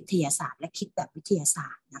น้นวิทยาศาสตร์และคิดแบบวิทยาศา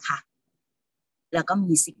สตร์นะคะแล้วก็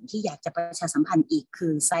มีสิ่งที่อยากจะประชาสัมพันธ์อีกคื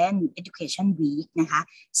อ Science Education Week นะคะ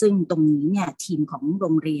ซึ่งตรงนี้เนี่ยทีมของโร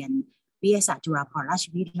งเรียนวิทยาศาสตร์จุฬาภรณราช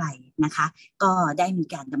วิทยาลัยนะคะก็ได้มี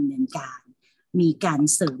การดำเนินการมีการ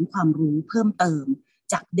เสริมความรู้เพิ่มเติม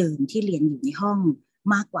จากเดิมที่เรียนอยู่ในห้อง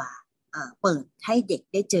มากกว่าเปิดให้เด็ก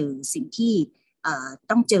ได้เจอสิ่งที่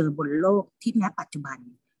ต้องเจอบนโลกที่ณปัจจุบัน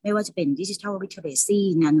ไม่ว่าจะเป็น Digital Literacy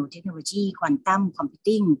Nanotechnology Quantum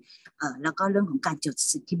Computing แล้วก็เรื่องของการจด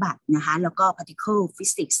สิทธิบัตรนะคะแล้วก็ Particle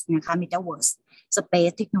Physics นะคะ Metaverse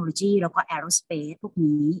Space Technology แล้วก็ Aerospace พวก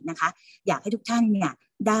นี้นะคะอยากให้ทุกท่านเนี่ย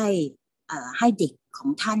ได้ให้เด็กของ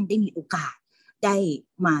ท่านได้มีโอกาสได้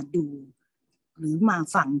มาดูหรือมา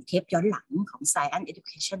ฟังเทปย้อนหลังของ Science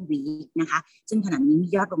Education Week นะคะซึ่งขณะนี้มี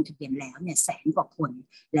ยอดลงทะเบียนแล้วเนี่ย100,000 กว่าคน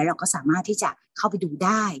แล้วเราก็สามารถที่จะเข้าไปดูไ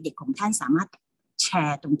ด้เด็กของท่านสามารถแช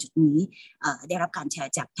ร์ตรงจุดนี้ได้รับการแช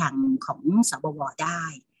ร์จากทางของสบวได้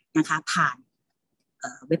นะคะผ่าน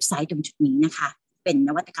เว็บไซต์ตรงจุดนี้นะคะเป็นน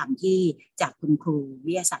วัตกรรมที่จากคุณครู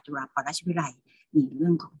วิทยาศาสตร์จุฬาภรณราชวิทยาลัยมีเรื่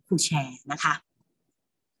องของครูแชร์นะคะ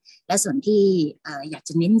และส่วนที่อยากจ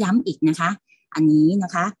ะเน้นย้ำอีกนะคะอันนี้น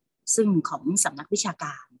ะคะซึ่งของสำนักวิชาก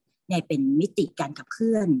ารเนี่ยเป็นมิติการขับเค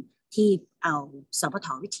ลื่อนที่เอาสพท.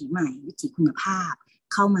วิถีใหม่วิถีคุณภาพ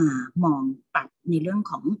เข้ามามองปรับในเรื่อง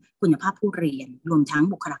ของคุณภาพผู้เรียนรวมทั้ง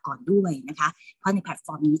บุคลากรด้วยนะคะเพราะในแพลตฟ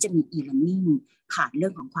อร์มนี้จะมี e-learning ผ่านเรื่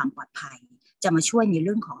องของความปลอดภัยจะมาช่วยในเ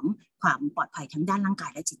รื่องของความปลอดภัยทั้งด้านร่างกา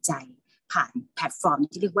ยและจิตใจผ่านแพลตฟอร์ม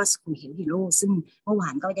ที่เรียกว่า School Health Hero ซึ่งเมื่อวา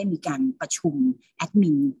นก็ได้มีการประชุมแอดมิ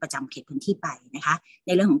นประจำเขตพื้นที่ไปนะคะใน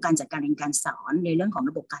เรื่องของการจัดการเรียนการสอนในเรื่องของ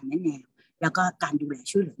ระบบการแนะแนวแล้วก็การดูแล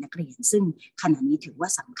ช่วยเหลือนักเรียนซึ่งขณะนี้ถือว่า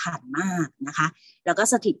สำคัญมากนะคะแล้วก็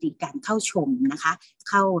สถิติการเข้าชมนะคะ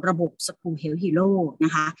เข้าระบบ School Health Hero น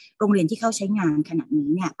ะคะโรงเรียนที่เข้าใช้งานขณะนี้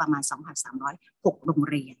เนี่ยประมาณ 2,306 โรง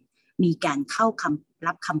เรียนมีการเข้า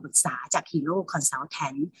รับคำปรึกษาจาก Hero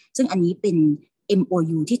Consultant ซึ่งอันนี้เป็น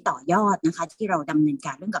MOU ที่ต่อยอดนะคะที่เราดำเนินก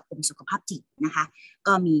ารเรื่องกับกรมสุขภาพจิตนะคะ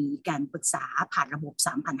ก็มีการปรึกษาผ่านระบบ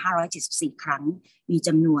 3,574 ครั้งมีจ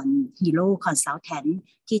ำนวน Hero Consultant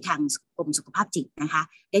ที่ทางกรมสุขภาพจิตนะคะ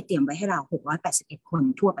ได้เตรียมไว้ให้เรา681คน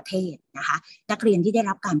ทั่วประเทศนะคะนักเรียนที่ได้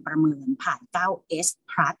รับการประเมินผ่าน 9S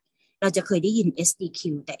Plus เราจะเคยได้ยิน SDQ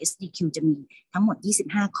แต่ SDQ จะมีทั้งหมด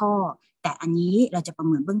25ข้อแต่อันนี้เราจะประ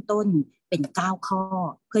เมินเบื้องต้นเป็น9ข้อ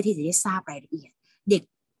เพื่อที่จะได้ทราบรายละเอียดเด็ก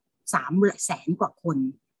300,000 กว่าคน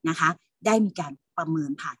นะคะได้มีการประเมิ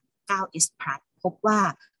นผ่าน 9S+ พบว่า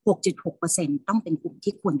 6.6% ต้องเป็นกลุ่ม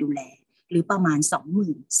ที่ควรดูแลหรือประมาณ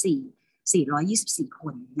 24,424 ค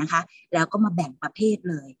นนะคะแล้วก็มาแบ่งประเภท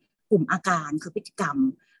เลยกลุ่มอาการคือพฤติกรรม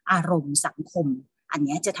อารมณ์สังคมอัน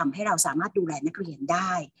นี้จะทำให้เราสามารถดูแลนักเรียนไ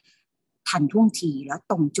ด้ทันท่วงทีแล้ว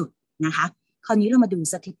ตรงจุดนะคะคราวนี้เรามาดู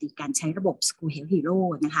สถิติการใช้ระบบ School Health Hero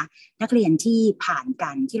นะคะนักเรียนที่ผ่านกั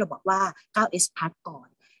นที่เราบอกว่า 9S+ ก่อน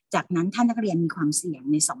จากนั้นถ้านักเรียนมีความเสี่ยง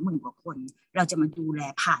ใน 20,000 กว่าคนเราจะมาดูแล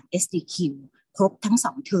ผ่าน SDQ ครบทั้ง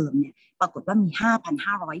2เทอมเนี่ยปรากฏว่ามี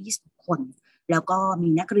 5,520 คนแล้วก็มี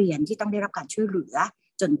นักเรียนที่ต้องได้รับการช่วยเหลือ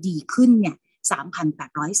จนดีขึ้นเนี่ย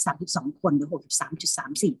 3,832 คนหรือ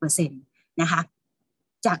 63.34% นะคะ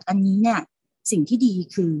จากอันนี้เนี่ยสิ่งที่ดี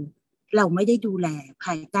คือเราไม่ได้ดูแลภ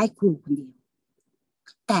ายใต้ครูคนเดียว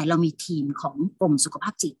แต่เรามีทีมของกรมสุขภา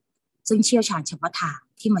พจิตซึ่งเชี่ยวชาญเฉพาะทาง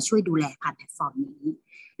ที่มาช่วยดูแลผ่านแพลตฟอร์มนี้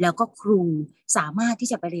แล้วก็ครูสามารถที่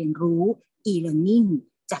จะไปเรียนรู้ e-learning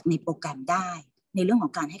จากในโปรแกรมได้ในเรื่องขอ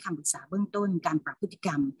งการให้คำปรึกษาเบื้องต้นการปรับพฤติก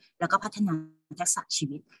รรมแล้วก็พัฒนาทักษะชี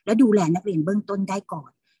วิตและดูแลนักเรียนเบื้องต้นได้ก่อ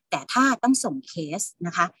นแต่ถ้าต้องส่งเคสน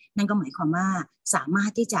ะคะนั่นก็หมายความว่าสามาร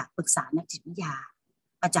ถที่จะปรึกษานักจิตวิทยา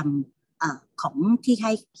ประจำของที่ใ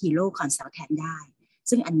ห้ฮีโร่คอนซัลแทนได้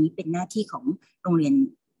ซึ่งอันนี้เป็นหน้าที่ของโรงเรียน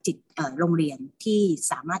โรงเรียนที่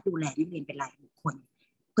สามารถดูแลนักเรียนเป็นรายบุคคล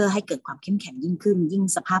เพื่อให้เกิดความเข้มแข็งยิ่งขึ้นยิ่ง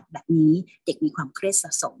สภาพแบบนี้เด็กมีความเครียดสะ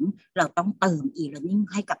สมเราต้องเติม e-learning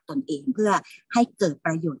ให้กับตนเองเพื่อให้เกิดป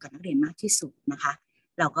ระโยชน์กับนักเรียนมากที่สุดนะคะ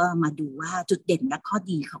เราก็มาดูว่าจุดเด่นและข้อ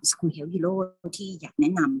ดีของ School Health Hero ที่อยากแน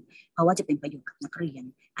ะนำเพราะว่าจะเป็นประโยชน์กับนักเรียน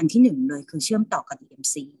อันที่1เลยคือเชื่อมต่อกับ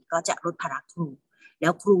DMC ก็จะลดภาระครูแล้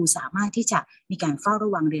วครูสามารถที่จะมีการเฝ้าร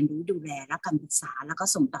ะวังเรียนรู้ดูแลและการปรึกษาแล้วก็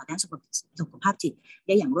ส่งต่อด้านสุขภาพจิตไ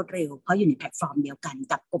ด้อย่างรวดเร็วเพราะอยู่ในแพลตฟอร์มเดียวกัน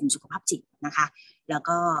กับกรมสุขภาพจิตนะคะแล้ว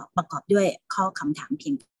ก็ประกอบด้วยข้อคำถามเพี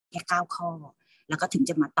ยงแค่9ข้อแล้วก็ถึง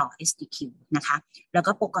จะมาต่อ SDQ นะคะแล้ว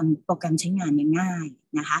ก็โปรแกรมใช้งานง่าย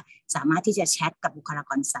ๆนะคะสามารถที่จะแชทกับบุคลา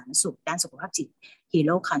กรสาธารณสุขด้านสุขภาพจิต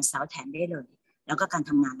Hero Consult แทนได้เลยแล้วก็การ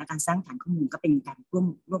ทำงานและการสร้างฐานข้อมูลก็เป็นการร่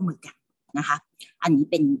วมมือกันนะคะอันนี้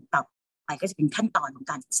เป็นต่อไปก็จะเป็นขั้นตอนของ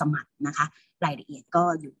การสมัครนะคะรายละเอียดก็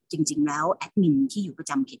อยู่จริงๆแล้วแอดมินที่อยู่ประ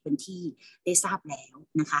จำเขตพื้นที่ได้ทราบแล้ว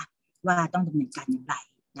นะคะว่าต้องดำเนินการอย่างไร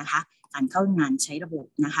นะคะการเข้างานใช้ระบบ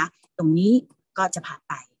นะคะตรงนี้ก็จะผ่าน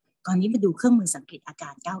ไปตอนนี้มาดูเครื่องมือสังเกตอากา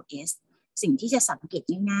ร 9S สิ่งที่จะสังเกต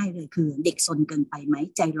ง่ายๆเลยคือเด็กซนเกินไปไหม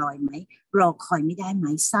ใจลอยไหมรอคอยไม่ได้ไหม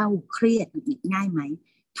เศร้าเครียดหงุดหงิดง่ายไหม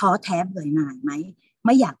ท้อแท้เบื่อหน่ายไหมไ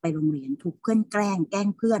ม่อยากไปโรงเรียนถูกเพื่อนแกล้ง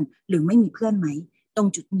เพื่อนหรือไม่มีเพื่อนไหมตรง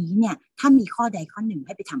จุดนี้เนี่ยถ้ามีข้อใดข้อหนึ่งใ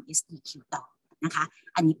ห้ไปทำ SDQ ต่อนะคะ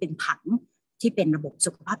อันนี้เป็นผังที่เป็นระบบ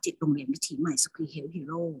สุขภาพจิตโรงเรียนวิถีใหม่ School Health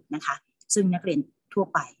Hero นะคะซึ่งนักเรียนทั่ว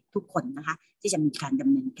ไปทุกคนนะคะที่จะมีการด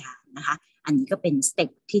ำเนินการนะคะอันนี้ก็เป็นสเต็ป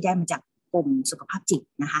ที่ได้มาจากกรมสุขภาพจิต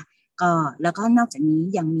นะคะก็แล้วก็นอกจากนี้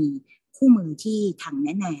ยังมีคู่มือที่ทาง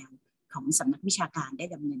แนวของสำนักวิชาการได้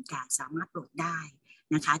ดำเนินการสามารถโหลดได้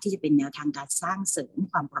นะคะที่จะเป็นแนวทางการสร้างเสริม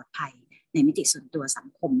ความปลอดภัยในมิติส่วนตัวสัง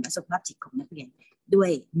คมและสุขภาพจิตของนักเรียนด้ว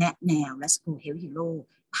ยแนวและ School Health Hero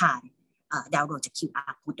ผ่านดาวน์โหลดจาก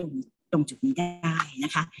QR Code ตรงจุดนี้ได้น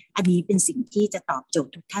ะคะอันนี้เป็นสิ่งที่จะตอบโจท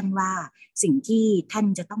ย์ทุกท่านว่าสิ่งที่ท่าน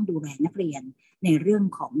จะต้องดูแลนักเรียนในเรื่อง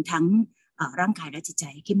ของทั้งร่างกายและจิตใจ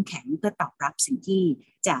เข้มแข็งเพื่อตอบรับสิ่งที่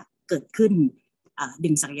จะเกิดขึ้นดึ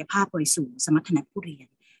งศักยภาพไปสู่สมรรถนะผู้เรียน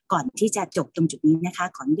ก่อนที่จะจบตรงจุดนี้นะคะ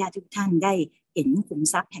ขออนุญาตทุกท่านได้เห็นขุม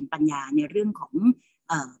ทรัพย์แห่งปัญญาในเรื่องของ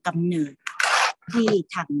กำเนิดที่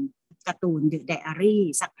ทางการ์ตูน The Diary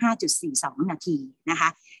สัก 5.42 นาทีนะคะ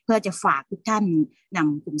เพื่อจะฝากทุกท่านน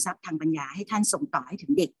ำขุมทรัพย์ทางปัญญาให้ท่านส่งต่อให้ถึ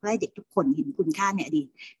งเด็กเพื่อให้เด็กทุกคนเห็นคุณค่าในอดีต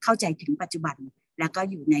เข้าใจถึงปัจจุบันแล้วก็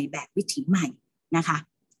อยู่ในแบบวิถีใหม่นะคะ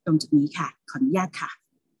ตรงจุดนี้ค่ะขออนุญาตค่ะ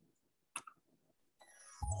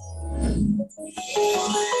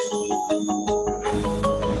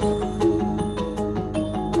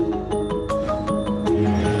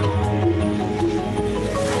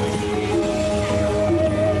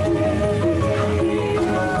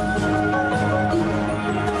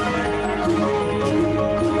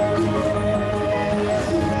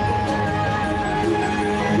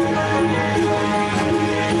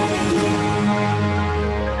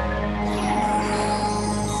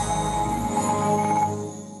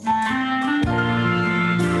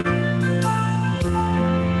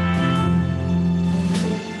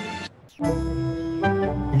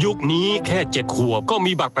ยุคนี้แค่7 ขวบก็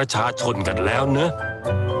มีบัตรประชาชนกันแล้วเนอะ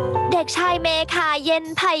เด็กชายเมคาเย็น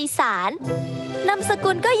ไพศาล นามส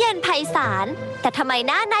กุลก็เย็นไพศาลแต่ทำไมห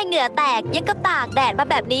น้านายเหงื่อแตกยังกับตากแดดมา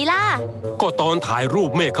แบบนี้ล่ะก็ตอนถ่ายรูป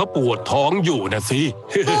เมฆเขาปวดท้องอยู่นะสิ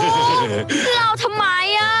เราทำไม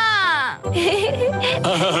อ่ะ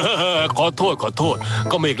ขอโทษ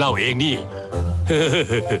ก็เมฆเล่าเองนี่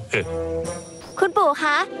คุณปู่ค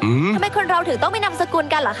ะทำไมคนเราถึงต้องมีนามสกุล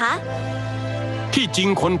กันเหรอคะที่จริง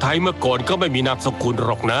คนไทยเมื่อก่อนก็ไม่มีนามสกุลหร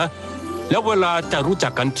อกนะแล้วเวลาจะรู้จั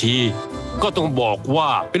กกันทีก็ต้องบอกว่า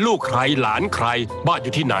เป็นลูกใครหลานใครบ้านอ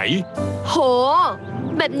ยู่ที่ไหนโห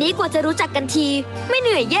แบบนี้กว่าจะรู้จักกันทีไม่เห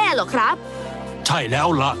นื่อยแย่หรอครับใช่แล้ว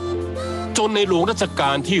ล่ะจนในหลวงรัชก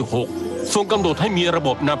าลที่6ทรงกำหนดให้มีระบ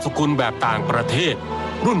บนามสกุลแบบต่างประเทศ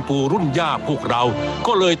รุ่นปู่รุ่นย่าพวกเรา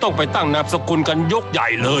ก็เลยต้องไปตั้งนามสกุลกันยกใหญ่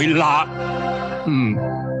เลยล่ะ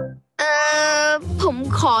ผม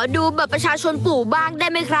ขอดูบัตรประชาชนปู่บ้างได้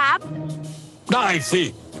ไหมครับได้สิ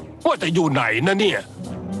ว่าแต่อยู่ไหนนะเนี่ย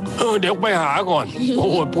เดี๋ยวไปหาก่อนโอ้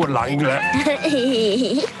ปวดหลังอีกแล้ว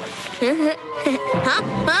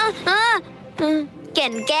แก่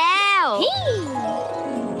นแก้ว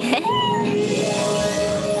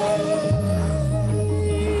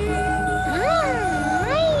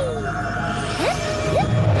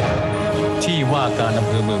ที่ว่าการอำเ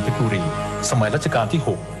ภอเมืองเพชรบุรีสมัยรัชกาลที่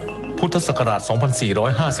 6 พุทธศักราช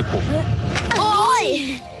 2456 โอ้ย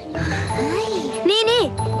นี่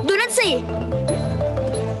ดูนั่นสิ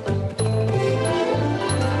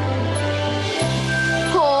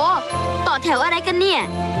โหต่อแถวอะไรกันเนี่ย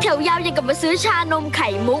แถวยาวอย่างกับมาซื้อชานมไข่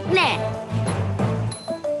มุกแน่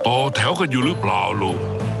ต่อแถวกันอยู่หรือเปล่าลูก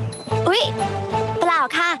อุ๊ยเปล่า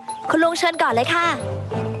ค่ะคุณลุงเชิญก่อนเลยค่ะ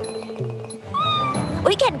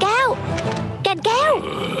อุ๊ยแก่นแก้ว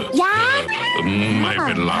ยาไม่เ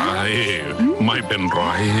ป็นไร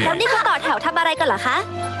แล้วนี่คุณต่อแถวทำอะไรกันเหรอคะ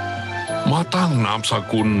มาตั้งนามส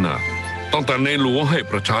กุลน่ะตั้งแต่ในหลวงให้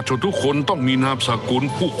ประชาชนทุกคนต้องมีนามสกุล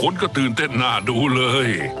ผู้คนก็ตื่นเต้นน่าดูเลย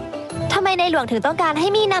ทำไมในหลวงถึงต้องการให้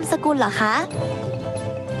มีนามสกุลเหรอคะ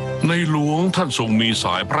ในหลวงท่านทรงมีส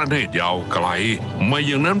ายพระเนตรยาวไกลไม่อ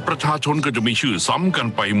ย่างนั้นประชาชนก็จะมีชื่อซ้ำกัน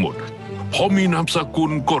ไปหมดพอมีนามสกุ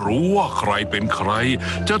ลก็รู้ว่าใครเป็นใคร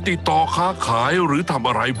จะติดต่อค้าขายหรือทำ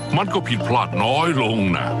อะไรมันก็ผิดพลาดน้อยลง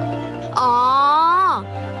นะอ๋อ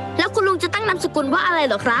แล้วคุณลุงจะตั้งนามสกุลว่าอะไรเ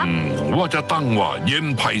หรอครับว่าจะตั้งว่าเย็น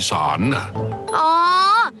ไพศาลนะอ๋อ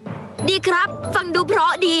ดีครับฟังดูเพรา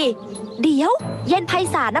ะดีเดี๋ยวเย็นไพ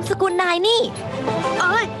ศาลนามสกุลนายนี่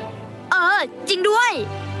จริงด้วย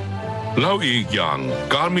แล้วอีกอย่าง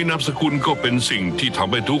การมีนามสกุลก็เป็นสิ่งที่ท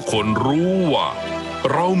ำให้ทุกคนรู้ว่า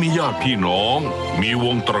เรามีญาติพี่น้องมีว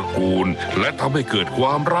งตระกูลและทำให้เกิดคว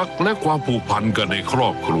ามรักและความผูกพันกันในครอ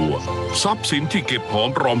บครัวทรัพย์สินที่เก็บหอม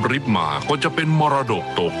รอมริบมาก็จะเป็นมรดก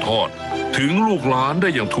ตกทอดถึงลูกหลานได้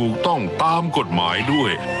อย่างถูกต้องตามกฎหมายด้ว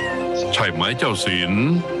ยใช่ไหมเจ้าศิลป์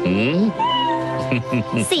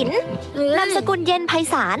ศิลป์นามสกุลเย็นไพ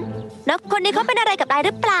ศาลแล้วคนนี้เขาเป็นอะไรกับนายห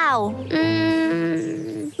รือเปล่า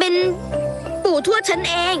เป็นปู่ทวดฉัน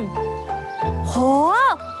เองโห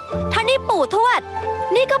ท่านนี่ปู่ทวด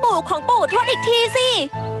นี่ก็ปู่ของปู่ทวดอีกทีสิ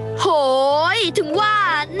โหยถึงว่า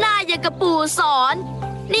หน้าอย่างกับปู่สอน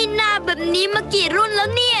นี่หน้าแบบนี้มากี่รุ่นแล้ว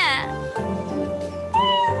เนี่ย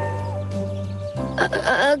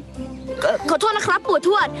ขอโทษนะครับปู่ท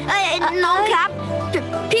วดน้องครับ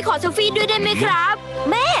พี่ขอเซลฟี่ด้วยได้ไหมครับ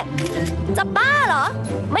แม่จะบ้าเหรอ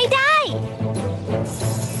ไม่ได้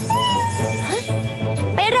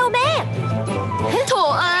ไปเร็วแม่โถ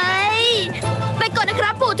เอ้ยไปก่อนนะครั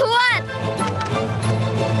บปู่ทวด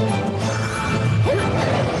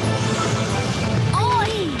โอ้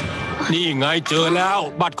ยนี่ไงเจอแล้ว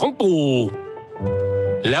บัตรของปู่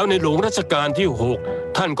แล้วในหลวงรัชกาลที่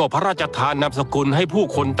6ท่านก็พระราชทานนามสกุลให้ผู้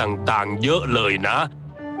คนต่างๆเยอะเลยนะ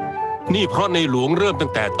นี่เพราะในหลวงเริ่มตั้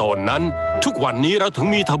งแต่ตอนนั้นทุกวันนี้เราถึง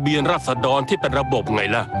มีทะเบียนราษฎรที่เป็นระบบไง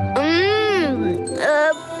ล่ะ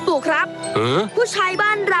ปู่ครับผู้ชายบ้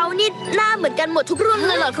านเรานี่หน้าเหมือนกันหมดทุกรุ่นเ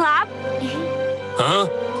ลยเหรอครับ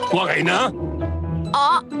ว่าไงนะอ๋อ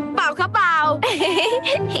เปล่าครับเปล่า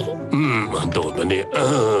โดดมาเนี่ย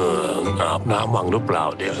อาบน้ำวังหรือเปล่า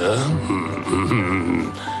เดี๋ยว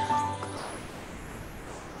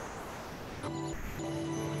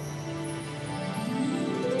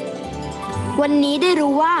วันนี้ได้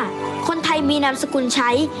รู้ว่าคนไทยมีนามสกุลใช้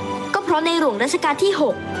ก็เพราะในหลวงรัชกาลที่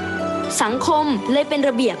6สังคมเลยเป็น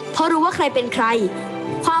ระเบียบเพราะรู้ว่าใครเป็นใคร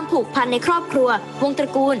ความผูกพันในครอบครัววงตร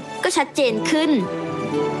ะกูลก็ชัดเจนขึ้น